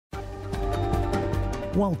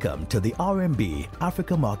Welcome to the RMB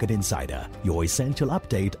Africa Market Insider, your essential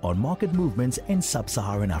update on market movements in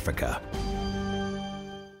sub-Saharan Africa.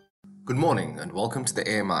 Good morning and welcome to the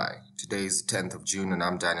AMI. Today is the 10th of June and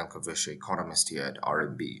I'm Daniel Kavisha, economist here at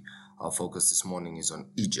RMB. Our focus this morning is on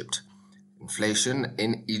Egypt. Inflation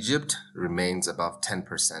in Egypt remains above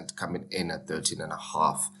 10%, coming in at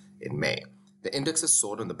 13.5% in May. The index has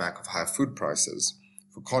soared on the back of higher food prices.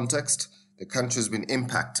 For context, the country has been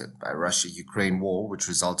impacted by Russia-Ukraine war, which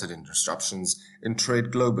resulted in disruptions in trade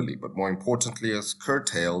globally, but more importantly has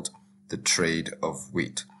curtailed the trade of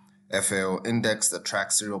wheat. FAO index that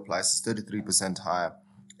tracks cereal prices 33% higher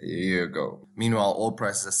a year ago. Meanwhile, oil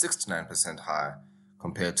prices are 69% higher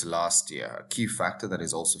compared to last year, a key factor that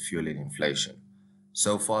is also fueling inflation.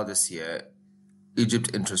 So far this year, Egypt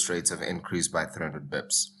interest rates have increased by 300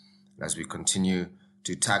 bips. As we continue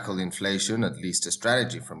to tackle inflation, at least a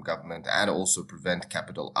strategy from government, and also prevent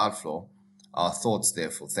capital outflow, our thoughts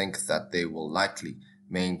therefore think that they will likely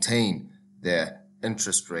maintain their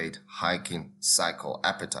interest rate hiking cycle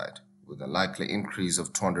appetite, with a likely increase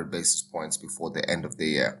of 200 basis points before the end of the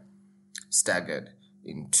year, staggered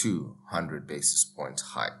in 200 basis point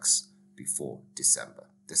hikes before December.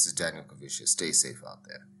 This is Daniel Kavisha. Stay safe out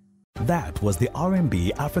there. That was the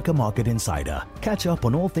RMB Africa Market Insider. Catch up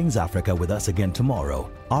on all things Africa with us again tomorrow.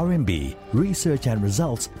 RMB, research and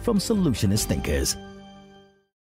results from solutionist thinkers.